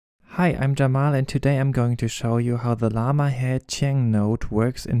Hi, I'm Jamal and today I'm going to show you how the LamaHairChiang node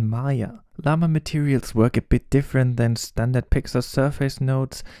works in Maya. Llama materials work a bit different than standard Pixar surface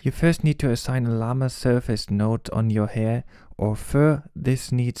nodes. You first need to assign a Llama surface node on your hair or fur.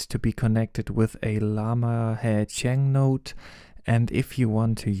 This needs to be connected with a LamaHairChiang node. And if you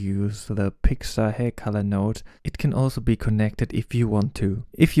want to use the Pixar hair color node, it can also be connected if you want to.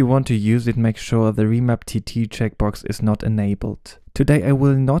 If you want to use it, make sure the Remap TT checkbox is not enabled. Today I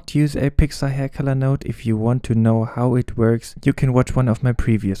will not use a Pixar hair color node. If you want to know how it works, you can watch one of my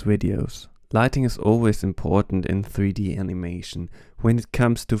previous videos. Lighting is always important in 3D animation. When it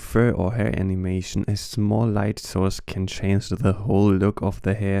comes to fur or hair animation, a small light source can change the whole look of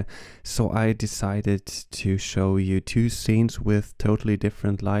the hair. So I decided to show you two scenes with totally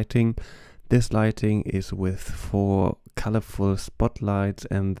different lighting. This lighting is with 4 colorful spotlights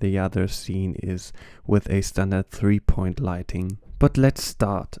and the other scene is with a standard 3-point lighting. But let's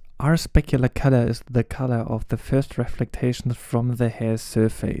start. Our specular color is the color of the first reflections from the hair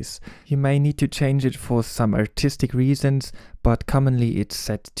surface. You may need to change it for some artistic reasons, but commonly it's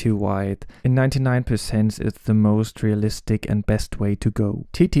set to white. In 99% it's the most realistic and best way to go.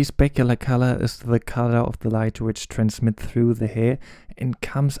 TT specular color is the color of the light which transmits through the hair and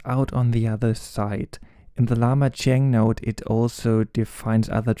comes out on the other side. In the LamaHairChiang node it also defines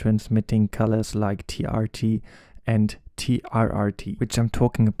other transmitting colors like TRT and TRRT, which I'm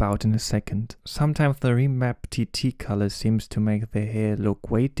talking about in a second. Sometimes the Remap TT color seems to make the hair look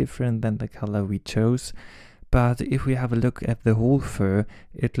way different than the color we chose, but if we have a look at the whole fur,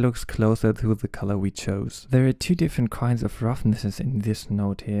 it looks closer to the color we chose. There are 2 different kinds of roughnesses in this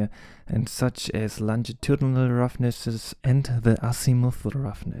node here, and such as longitudinal roughnesses and the azimuthal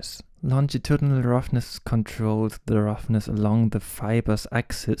roughness. Longitudinal roughness controls the roughness along the fiber's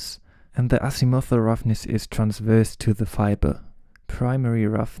axis, and the azimuthal roughness is transverse to the fiber. Primary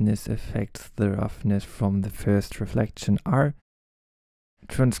roughness affects the roughness from the first reflection R.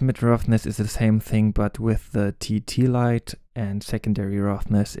 Transmit roughness is the same thing but with the TT light, and secondary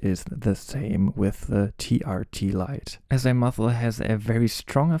roughness is the same with the TRT light. Azimuthal has a very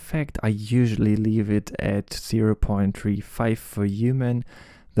strong effect. I usually leave it at 0.35 for human.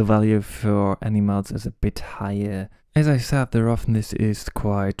 The value for animals is a bit higher. As I said, the roughness is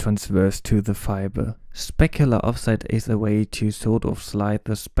quite transverse to the fiber. Specular offset is a way to sort of slide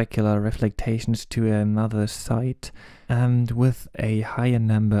the specular reflections to another side, and with a higher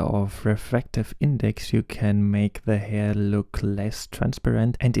number of refractive index you can make the hair look less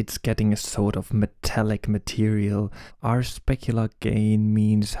transparent and it's getting a sort of metallic material. Our specular gain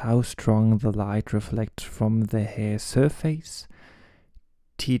means how strong the light reflects from the hair surface.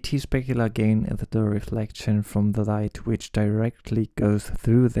 TT specular gain is the reflection from the light which directly goes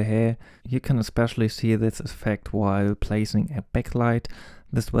through the hair. You can especially see this effect while placing a backlight.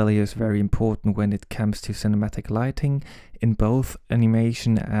 This value is very important when it comes to cinematic lighting in both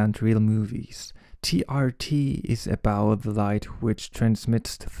animation and real movies. TRT is about the light which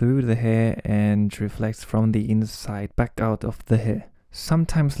transmits through the hair and reflects from the inside back out of the hair.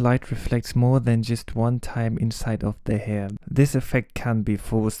 Sometimes light reflects more than just one time inside of the hair. This effect can be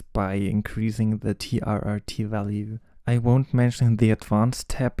forced by increasing the TRRT value. I won't mention the advanced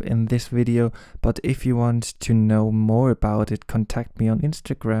tab in this video, but if you want to know more about it, contact me on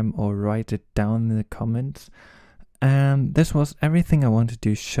Instagram or write it down in the comments. And this was everything I wanted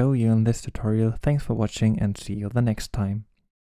to show you in this tutorial. Thanks for watching and see you the next time.